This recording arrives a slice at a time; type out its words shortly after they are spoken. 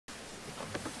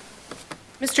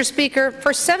Mr. Speaker,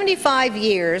 for 75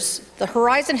 years, the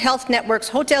Horizon Health Network's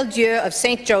Hotel Dieu of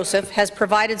St. Joseph has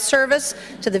provided service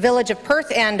to the village of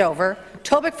Perth Andover,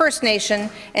 Tobic First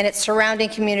Nation and its surrounding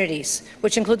communities,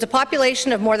 which includes a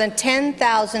population of more than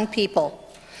 10,000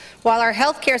 people. While our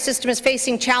healthcare system is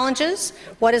facing challenges,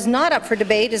 what is not up for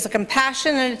debate is the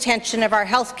compassion and attention of our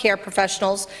healthcare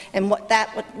professionals and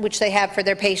which they have for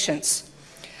their patients.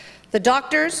 The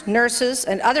doctors, nurses,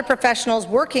 and other professionals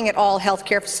working at all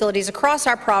healthcare facilities across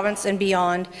our province and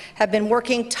beyond have been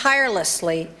working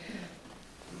tirelessly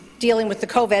dealing with the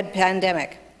COVID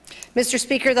pandemic. Mr.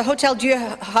 Speaker, the Hotel Dieu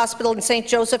Hospital in St.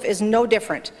 Joseph is no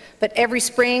different, but every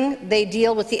spring they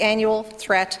deal with the annual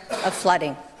threat of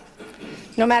flooding.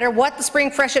 No matter what the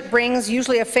spring freshet brings,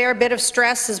 usually a fair bit of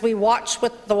stress as we watch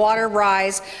the water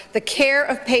rise, the care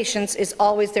of patients is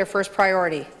always their first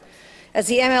priority. As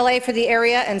the MLA for the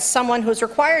area and someone who has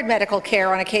required medical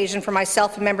care on occasion for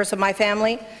myself and members of my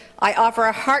family, I offer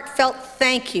a heartfelt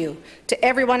thank you to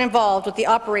everyone involved with the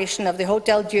operation of the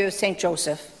Hotel Dieu St.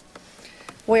 Joseph.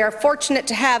 We are fortunate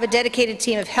to have a dedicated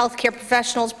team of healthcare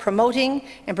professionals promoting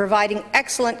and providing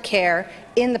excellent care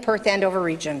in the Perth Andover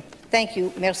region. Thank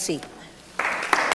you. Merci.